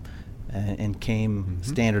time, and came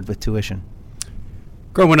standard with tuition.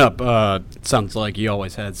 Growing up, it sounds like you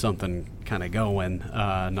always had something kind of going,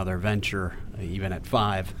 another venture, even at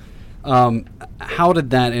 5. How did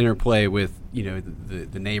that interplay with,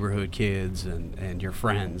 the neighborhood kids and your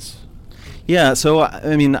friends? Yeah, so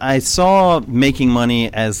I mean, I saw making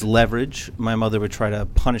money as leverage. My mother would try to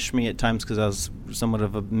punish me at times because I was somewhat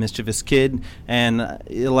of a mischievous kid, and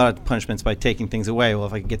a lot of punishments by taking things away. Well,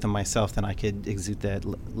 if I could get them myself, then I could exude that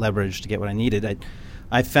leverage to get what I needed.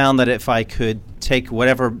 I found that if I could take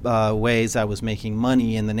whatever ways I was making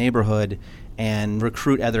money in the neighborhood and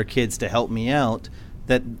recruit other kids to help me out,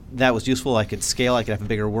 that was useful. I could scale, I could have a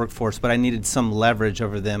bigger workforce, but I needed some leverage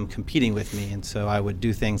over them competing with me. And so I would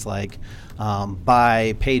do things like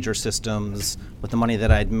buy pager systems with the money that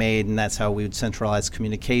I'd made, and that's how we would centralize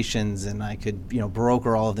communications, and I could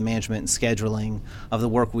broker all of the management and scheduling of the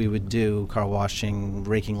work we would do: car washing,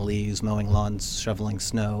 raking leaves, mowing lawns, shoveling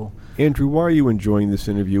snow. Andrew, why are you enjoying this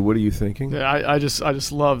interview? What are you thinking? Yeah, I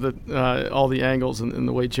just love that all the angles and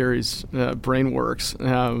the way Jerry's brain works.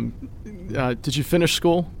 Did you finish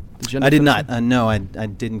school? I did not. No, I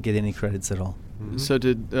didn't get any credits at all. Mm-hmm. So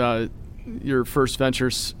did your first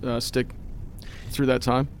ventures stick through that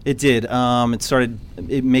time? It did. It started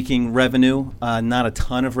making revenue, not a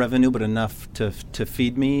ton of revenue, but enough to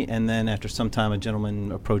feed me. And then after some time, a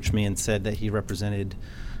gentleman approached me and said that he represented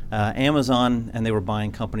Amazon, and they were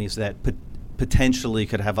buying companies that potentially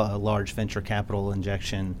could have a large venture capital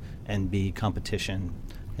injection and be competition.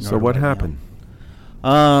 So what happened?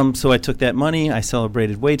 So I took that money, I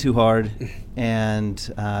celebrated way too hard, and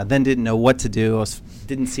then didn't know what to do.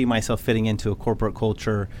 Didn't see myself fitting into a corporate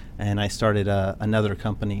culture, and I started another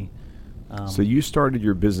company. So you started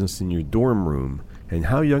your business in your dorm room, and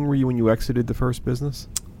how young were you when you exited the first business?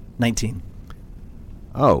 19.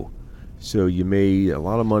 Oh, so you made a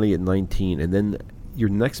lot of money at 19, and then your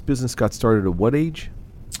next business got started at what age?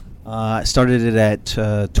 I started it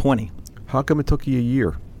at 20. How come it took you a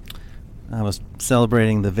year? I was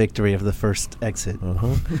celebrating the victory of the first exit.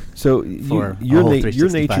 So your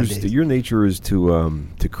nature is to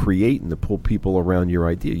create and to pull people around your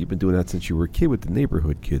idea. You've been doing that since you were a kid with the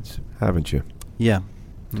neighborhood kids, haven't you? Yeah.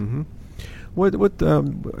 Mm-hmm.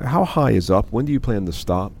 How high is up? When do you plan to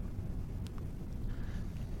stop?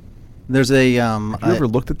 There's a. Have you ever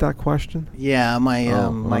looked at that question? Yeah,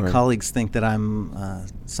 my colleagues think that I'm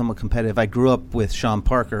somewhat competitive. I grew up with Sean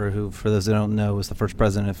Parker, who, for those that don't know, was the first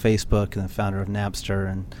president of Facebook and the founder of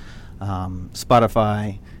Napster and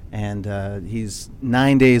Spotify. And he's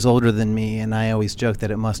 9 days older than me, and I always joke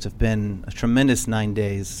that it must have been a tremendous 9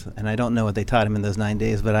 days. And I don't know what they taught him in those 9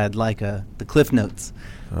 days, but I'd like the Cliff Notes.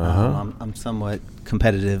 I'm somewhat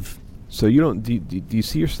competitive. So you don't? Do you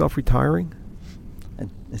see yourself retiring?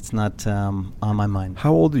 It's not on my mind.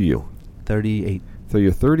 How old are you? 38. So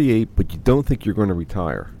you're 38, but you don't think you're going to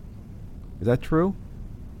retire. Is that true?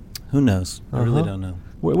 Who knows? I really don't know.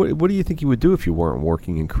 What do you think you would do if you weren't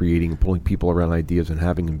working and creating and pulling people around ideas and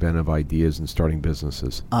having inventive ideas and starting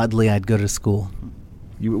businesses? Oddly, I'd go to school.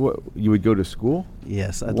 You would go to school?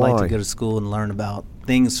 Yes, I'd like to go to school and learn about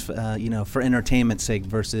things, for entertainment's sake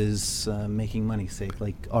versus making money's sake,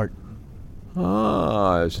 like art.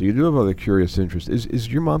 So you do have other curious interests. Is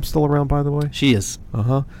your mom still around, by the way? She is.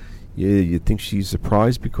 Yeah, you think she's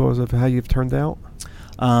surprised because of how you've turned out?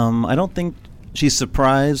 I don't think she's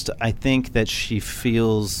surprised. I think that she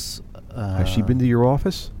feels... has she been to your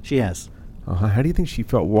office? She has. How do you think she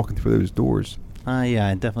felt walking through those doors? Yeah,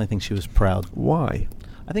 I definitely think she was proud. Why?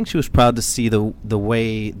 I think she was proud to see the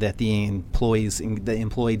way that the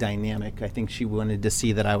employee dynamic. I think she wanted to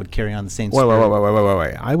see that I would carry on the same spirit.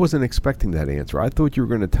 Wait. I wasn't expecting that answer. I thought you were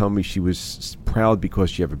going to tell me she was proud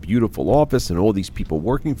because you have a beautiful office and all these people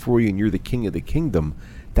working for you and you're the king of the kingdom.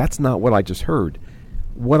 That's not what I just heard.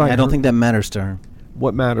 I don't think that matters to her.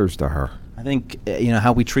 What matters to her? I think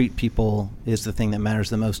how we treat people is the thing that matters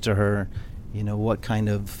the most to her. What kind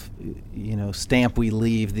of stamp we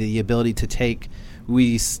leave, the ability to take.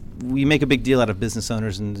 We make a big deal out of business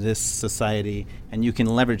owners in this society, and you can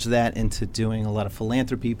leverage that into doing a lot of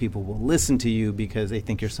philanthropy. People will listen to you because they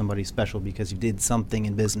think you're somebody special because you did something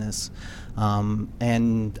in business.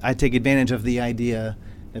 And I take advantage of the idea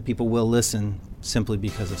that people will listen simply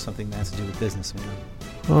because of something that has to do with business.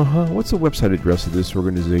 What's the website address of this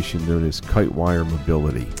organization known as Kitewire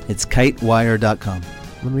Mobility? It's kitewire.com.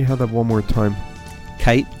 Let me have that one more time.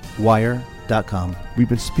 Kitewire.com. We've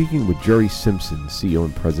been speaking with Jerry Simpson, CEO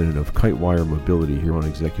and President of Kitewire Mobility here on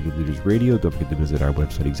Executive Leaders Radio. Don't forget to visit our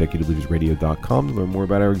website, executiveleadersradio.com, to learn more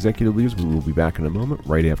about our executive leaders. We will be back in a moment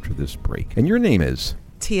right after this break. And your name is?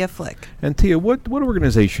 Tia Flick. And Tia, what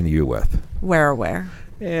organization are you with? Where.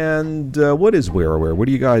 And what is WearAware? What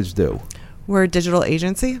do you guys do? We're a digital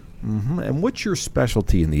agency. Mm-hmm. And what's your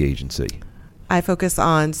specialty in the agency? I focus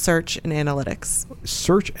on search and analytics.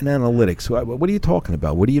 Search and analytics. What are you talking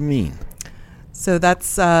about? What do you mean? So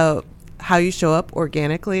that's how you show up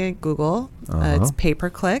organically in Google. It's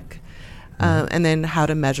pay-per-click. And then how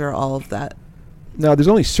to measure all of that. Now, there's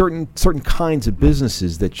only certain kinds of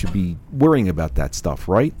businesses that should be worrying about that stuff,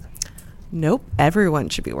 right? Nope. Everyone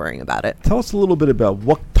should be worrying about it. Tell us a little bit about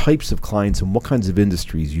what types of clients and what kinds of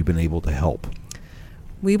industries you've been able to help.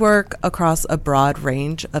 We work across a broad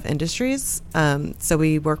range of industries. So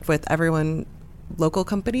we work with everyone, local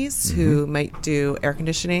companies who might do air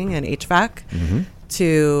conditioning and HVAC,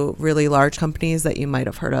 to really large companies that you might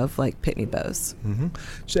have heard of, like Pitney Bowes.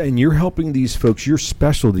 So, and you're helping these folks, your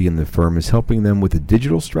specialty in the firm is helping them with a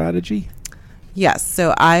digital strategy? Yes.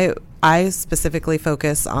 So I specifically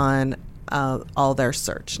focus on all their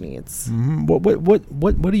search needs.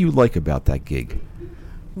 What do you like about that gig?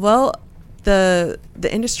 Well, the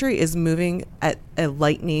industry is moving at a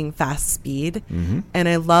lightning fast speed, and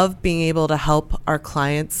I love being able to help our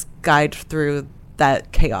clients guide through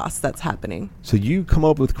that chaos that's happening. So you come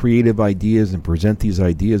up with creative ideas and present these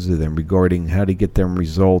ideas to them regarding how to get them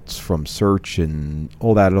results from search and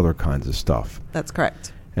all that other kinds of stuff. That's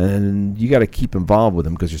correct. And you got to keep involved with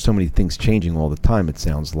them because there's so many things changing all the time, it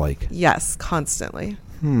sounds like. Yes, constantly.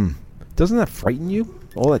 Doesn't that frighten you,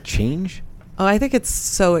 all that change? Oh, I think it's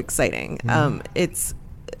so exciting.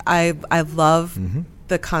 I love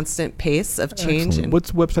the constant pace of change. Excellent.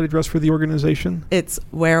 What's the website address for the organization? It's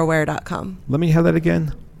wearaware.com. Let me have that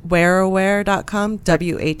again. Wearaware.com,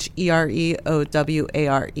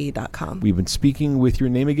 WHEREOWARE.com. We've been speaking with, your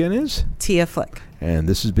name again is? Tia Flick. And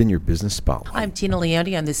this has been your Business Spotlight. I'm Tina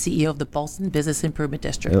Leone. I'm the CEO of the Ballston Business Improvement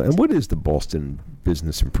District. And what is the Ballston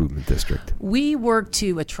Business Improvement District? We work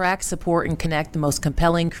to attract, support, and connect the most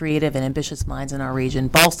compelling, creative, and ambitious minds in our region.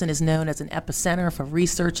 Ballston is known as an epicenter for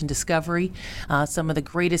research and discovery. Some of the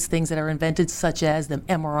greatest things that are invented, such as the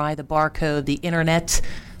MRI, the barcode, the internet,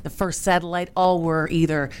 the first satellite, all were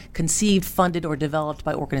either conceived, funded, or developed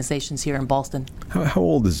by organizations here in Ballston. How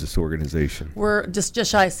old is this organization? We're just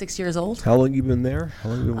shy of 6 years old. How long have you been there? How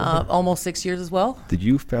long have you been almost 6 years as well. Did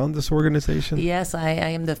you found this organization? Yes, I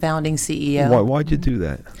am the founding CEO. Why'd you do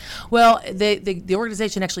that? Well, the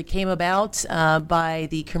organization actually came about by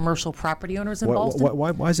the commercial property owners in Ballston.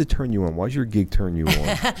 Why does it turn you on? Why does your gig turn you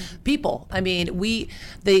on? People. I mean,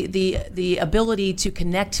 the ability to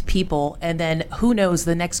connect people, and then who knows,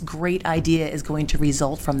 the next great idea is going to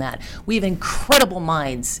result from that. We have incredible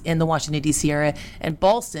minds in the Washington, D.C. area, and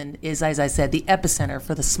Ballston is, as I said, the epicenter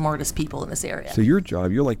for the smartest people in this area. So your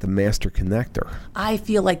job, you're like the master connector. I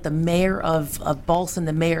feel like the mayor of Ballston,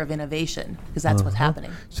 the mayor of innovation, because that's what's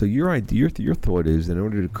happening. So your idea, your thought is that in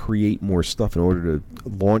order to create more stuff, in order to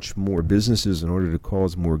launch more businesses, in order to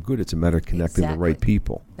cause more good, it's a matter of connecting the right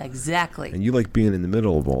people. Exactly. And you like being in the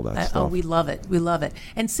middle of all that stuff. Oh, we love it. We love it.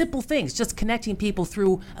 And simple things, just connecting people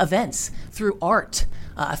through events, through art,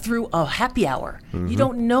 through a happy hour. You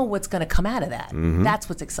don't know what's going to come out of that. That's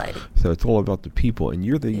what's exciting. So it's all about the people. And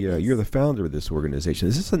you're the founder of this organization.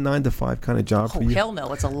 Is this a 9-to-5 kind of job for you? Oh, hell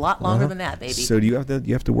no. It's a lot longer than that, baby. So do you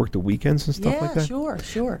have to work the weekends and stuff like that? Yeah,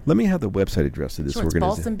 sure. Let me have the website address of this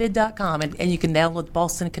organization. It's ballstonbid.com, and you can download the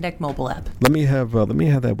Ballston Connect mobile app. Let me have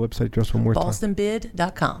that website address one more time.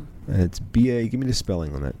 Ballstonbid.com. It's B-A, give me the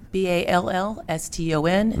spelling on that.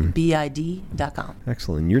 BALLSTONBID.com.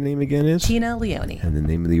 Excellent. And your name again is? Tina Leone. And the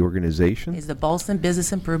name of the organization? Is the Ballston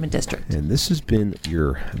Business Improvement District. And this has been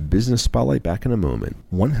your Business Spotlight. Back in a moment.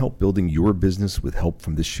 Want help building your business with help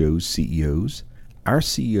from this show's CEOs? Our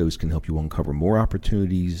CEOs can help you uncover more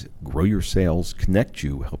opportunities, grow your sales, connect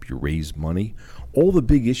you, help you raise money, all the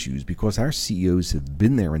big issues, because our CEOs have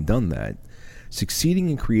been there and done that, succeeding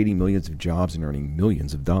in creating millions of jobs and earning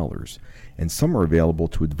millions of dollars. And some are available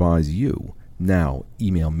to advise you. Now,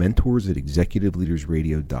 email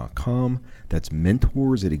mentors@executiveleadersradio.com. That's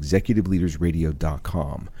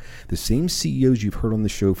mentors@executiveleadersradio.com. The same CEOs you've heard on the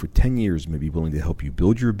show for 10 years may be willing to help you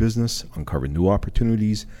build your business, uncover new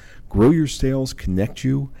opportunities, grow your sales, connect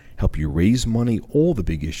you, help you raise money, all the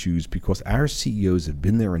big issues, because our CEOs have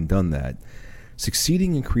been there and done that,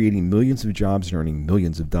 succeeding in creating millions of jobs and earning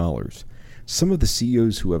millions of dollars. Some of the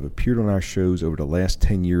CEOs who have appeared on our shows over the last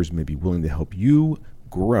 10 years may be willing to help you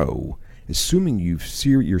grow, assuming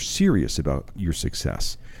you're serious about your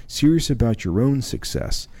success, serious about your own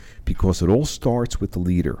success, because it all starts with the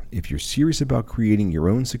leader. If you're serious about creating your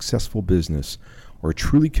own successful business, or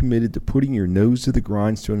truly committed to putting your nose to the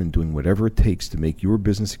grindstone and doing whatever it takes to make your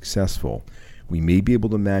business successful, We may be able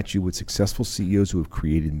to match you with successful CEOs who have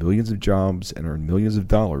created millions of jobs and earned millions of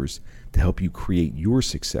dollars to help you create your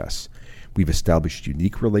success. We've established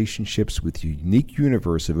unique relationships with a unique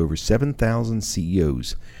universe of over 7,000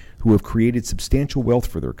 CEOs who have created substantial wealth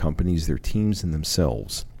for their companies, their teams, and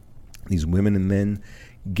themselves. These women and men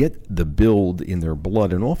get the build in their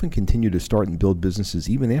blood and often continue to start and build businesses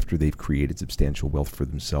even after they've created substantial wealth for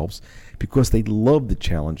themselves because they love the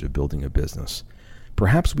challenge of building a business.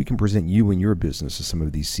 Perhaps we can present you and your business to some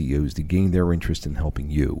of these CEOs to gain their interest in helping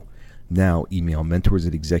you. Now, email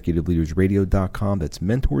mentors@executiveleadersradio.com. That's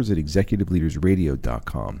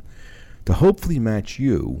mentors@executiveleadersradio.com to hopefully match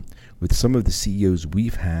you with some of the CEOs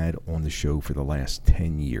we've had on the show for the last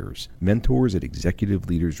 10 years.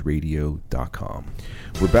 Mentors@executiveleadersradio.com.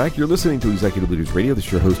 We're back. You're listening to Executive Leaders Radio. This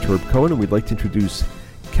is your host, Herb Cohen, and we'd like to introduce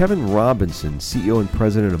Kevin Robinson, CEO and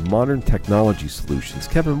President of Modern Technology Solutions.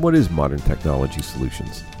 Kevin, what is Modern Technology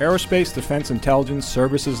Solutions? Aerospace, defense, intelligence,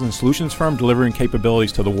 services, and solutions firm delivering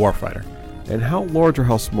capabilities to the warfighter. And how large or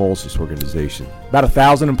how small is this organization? About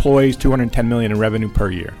 1,000 employees, $210 million in revenue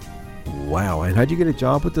per year. Wow. And how'd you get a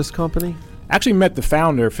job with this company? Actually met the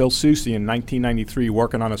founder, Phil Soucy, in 1993,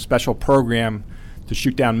 working on a special program to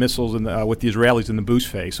shoot down missiles with the Israelis in the boost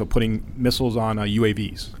phase, so putting missiles on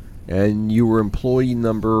UAVs. And you were employee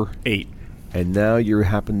number 8. And now you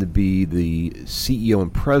happen to be the CEO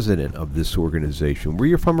and president of this organization. Where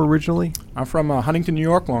are you from originally? I'm from Huntington, New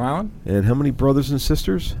York, Long Island. And how many brothers and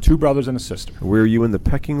sisters? 2 brothers and a sister. Where are you in the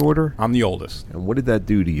pecking order? I'm the oldest. And what did that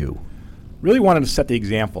do to you? Really wanted to set the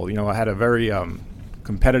example. You know, I had a very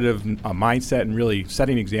competitive mindset and really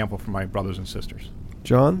setting an example for my brothers and sisters.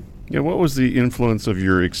 John? Yeah, what was the influence of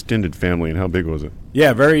your extended family and how big was it?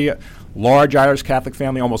 Yeah, very large Irish Catholic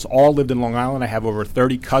family. Almost all lived in Long Island. I have over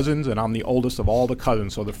 30 cousins, and I'm the oldest of all the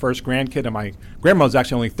cousins. So the first grandkid, and my grandma was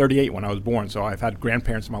actually only 38 when I was born, so I've had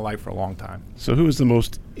grandparents in my life for a long time. So who was the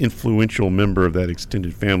most influential member of that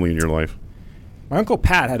extended family in your life? My Uncle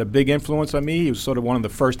Pat had a big influence on me. He was sort of one of the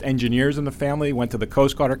first engineers in the family, went to the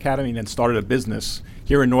Coast Guard Academy, and then started a business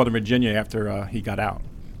here in Northern Virginia after he got out.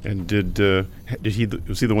 And was he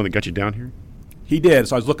the one that got you down here? He did.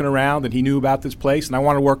 So I was looking around, and he knew about this place, and I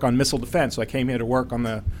wanted to work on missile defense, so I came here to work on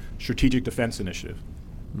the Strategic Defense Initiative.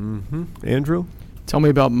 Mm-hmm. Andrew? Tell me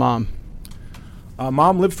about Mom.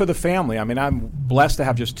 Mom lived for the family. I mean, I'm blessed to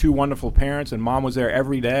have just 2 wonderful parents, and Mom was there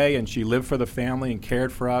every day, and she lived for the family and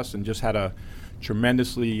cared for us and just had a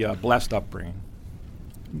tremendously blessed upbringing.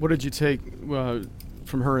 What did you take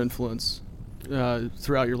from her influence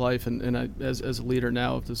throughout your life and as a leader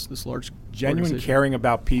now of this large genuine caring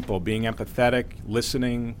about people, being empathetic,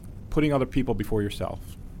 listening, putting other people before yourself.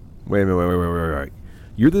 Wait.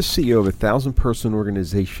 You're the CEO of a 1,000-person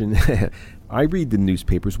organization. I read the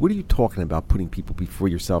newspapers. What are you talking about, putting people before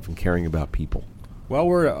yourself and caring about people? Well,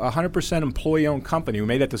 we're a 100% employee-owned company. We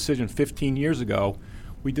made that decision 15 years ago.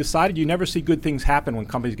 We decided you never see good things happen when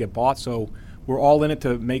companies get bought, so we're all in it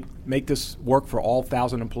to make this work for all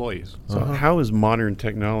 1,000 employees. So how is Modern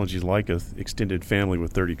Technology like an extended family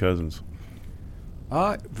with 30 cousins?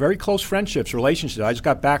 Very close friendships, relationships. I just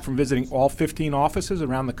got back from visiting all 15 offices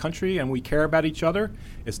around the country, and we care about each other.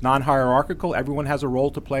 It's non-hierarchical. Everyone has a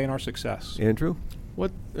role to play in our success. Andrew?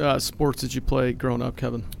 What sports did you play growing up,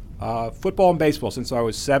 Kevin? Football and baseball since I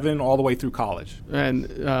was 7 all the way through college. And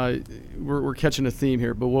we're catching a theme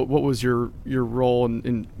here, but what was your role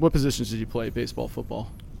in what positions did you play, baseball, football?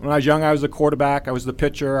 When I was young, I was the quarterback, I was the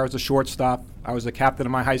pitcher, I was the shortstop, I was the captain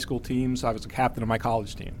of my high school teams, I was the captain of my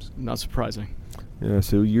college teams. Not surprising. Yeah,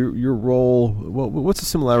 so your role, what's the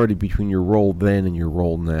similarity between your role then and your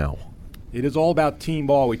role now? It is all about team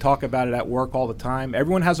ball. We talk about it at work all the time.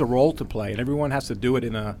 Everyone has a role to play, and everyone has to do it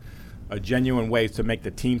in a genuine way to make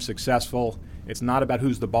the team successful. It's not about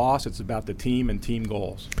who's the boss, it's about the team and team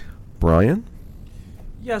goals. Brian?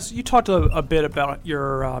 Yes, you talked a bit about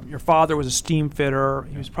your father was a steam fitter.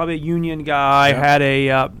 He was probably a union guy, had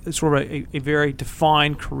a sort of a very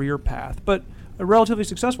defined career path, but a relatively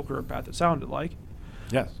successful career path, it sounded like.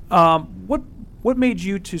 Yes. What made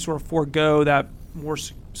you to sort of forego that more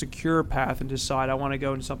secure path and decide I want to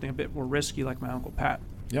go into something a bit more risky like my Uncle Pat?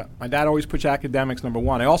 Yeah, my dad always pushed academics number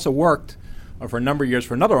one. I also worked for a number of years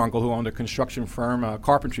for another uncle who owned a construction firm, a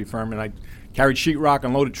carpentry firm, and I carried sheetrock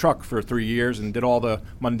and loaded truck for 3 years and did all the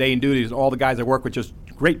mundane duties. All the guys I worked with, just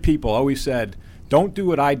great people, always said, don't do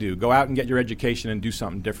what I do. Go out and get your education and do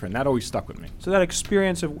something different. That always stuck with me. So that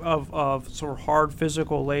experience of sort of hard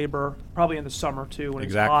physical labor, probably in the summer too when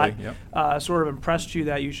exactly, it's hot, sort of impressed you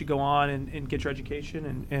that you should go on and get your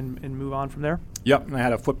education and move on from there? Yep, and I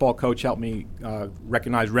had a football coach help me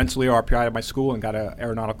recognize Rensselaer RPI at my school and got an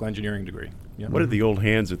aeronautical engineering degree. Yep. What did the old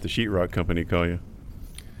hands at the sheetrock company call you?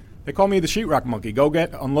 They call me the sheetrock monkey. Go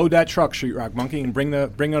unload that truck, sheetrock monkey, and bring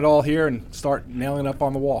it all here and start nailing it up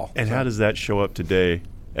on the wall. And how does that show up today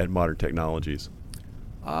at Modern Technologies?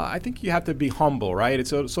 I think you have to be humble, right?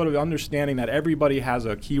 It's sort of understanding that everybody has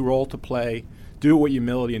a key role to play. Do it with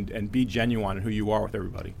humility and be genuine in who you are with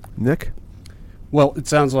everybody. Nick? Well, it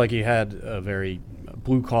sounds like you had a very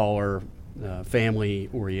blue-collar,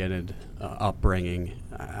 family-oriented upbringing.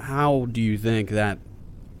 How do you think that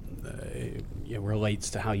relates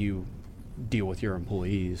to how you deal with your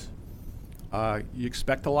employees? You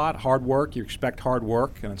expect a lot, hard work. You expect hard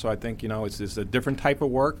work, and so I think it's a different type of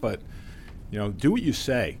work, but do what you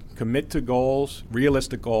say. Commit to goals,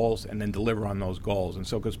 realistic goals, and then deliver on those goals. And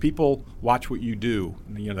so, because people watch what you do,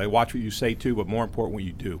 they watch what you say too, but more important, what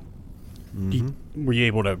you do. Mm-hmm. Were you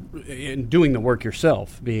able to, in doing the work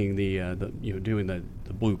yourself, being doing the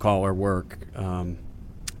blue collar work? Are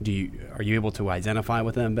you able to identify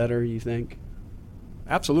with them better? You think?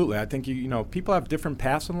 Absolutely. I think people have different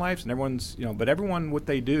paths in life, and everyone's but everyone what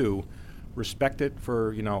they do, respect it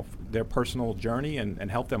for their personal journey and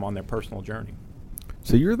help them on their personal journey.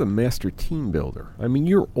 So you're the master team builder. I mean,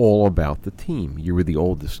 you're all about the team. You were the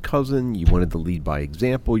oldest cousin. You wanted to lead by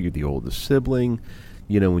example. You're the oldest sibling.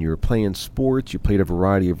 When you were playing sports, you played a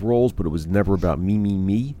variety of roles, but it was never about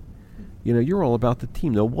me. You're all about the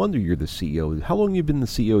team. No wonder you're the CEO. How long have you been the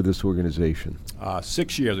CEO of this organization?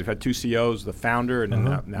 6 years. We've had two CEOs, the founder, and then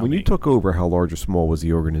now When me. you took over, how large or small was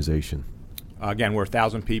the organization? Again, we're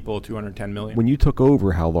 1,000 people, 210 million. When you took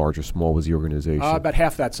over, how large or small was the organization? About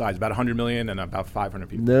half that size, about 100 million and about 500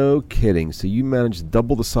 people. No kidding. So you managed to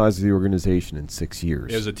double the size of the organization in 6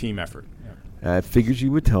 years. It was a team effort. Yeah. I figured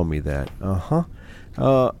you would tell me that.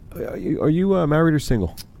 Are you married or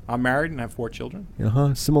single? I'm married and have 4 children.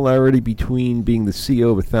 Similarity between being the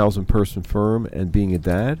CEO of a 1,000-person firm and being a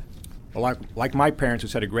dad? Well, like my parents, who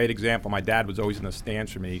set a great example. My dad was always in the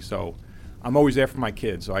stands for me, so I'm always there for my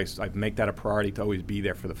kids. So I make that a priority to always be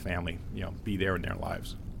there for the family. Be there in their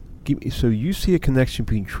lives. So you see a connection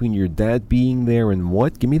between your dad being there and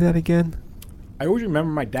what? Give me that again. I always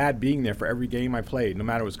remember my dad being there for every game I played, no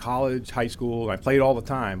matter it was college, high school. I played all the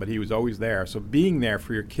time, but he was always there. So being there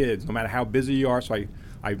for your kids, no matter how busy you are, so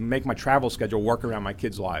I make my travel schedule work around my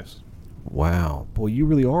kids' lives. Wow. Boy, you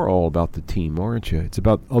really are all about the team, aren't you? It's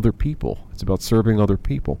about other people. It's about serving other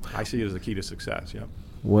people. I see it as the key to success, yeah.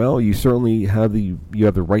 Well, you certainly have the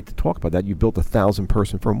right to talk about that. You built a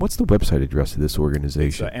 1,000-person firm. What's the website address of this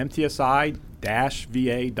organization? It's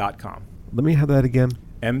mtsi-va.com. Let me have that again.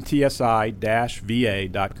 mtsi-va.com.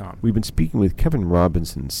 We've been speaking with Kevin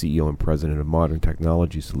Robinson, CEO and President of Modern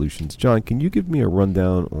Technology Solutions. John, can you give me a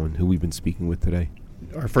rundown on who we've been speaking with today?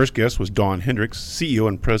 Our first guest was Dawn Hendricks, CEO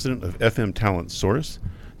and President of FM Talent Source.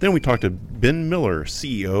 Then we talked to Ben Miller,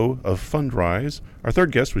 CEO of Fundrise. Our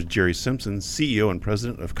third guest was Jerry Simpson, CEO and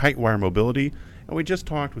President of Kitewire Mobility. And we just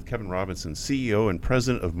talked with Kevin Robinson, CEO and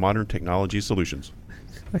President of Modern Technology Solutions.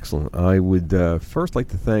 Excellent. I would first like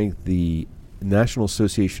to thank the National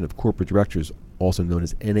Association of Corporate Directors, also known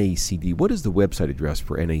as NACD. What is the website address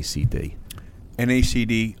for NACD?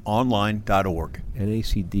 NACDonline.org.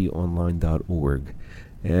 NACDonline.org.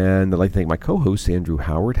 And I'd like to thank my co-hosts, Andrew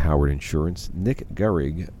Howard, Howard Insurance, Nick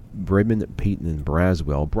Gehrig, Bredman, Payton, and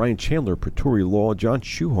Braswell, Brian Chandler, Pretori Law, John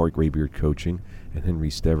Schuhart, Graybeard Coaching, and Henry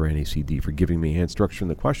Stever, NACD, for giving me a hand structure in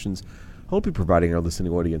the questions. I'll be providing our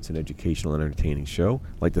listening audience an educational and entertaining show.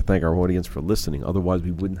 I'd like to thank our audience for listening. Otherwise,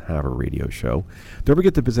 we wouldn't have a radio show. Don't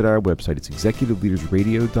forget to visit our website. It's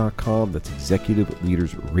executiveleadersradio.com. That's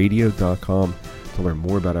executiveleadersradio.com to learn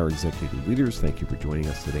more about our executive leaders. Thank you for joining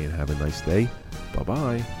us today and have a nice day.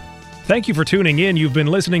 Bye-bye. Thank you for tuning in. You've been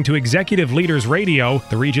listening to Executive Leaders Radio,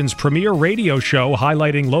 the region's premier radio show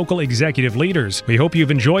highlighting local executive leaders. We hope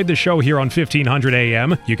you've enjoyed the show here on 1500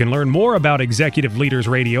 AM. You can learn more about Executive Leaders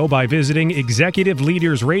Radio by visiting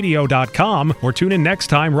executiveleadersradio.com or tune in next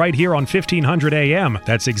time right here on 1500 AM.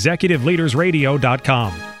 That's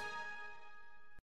executiveleadersradio.com.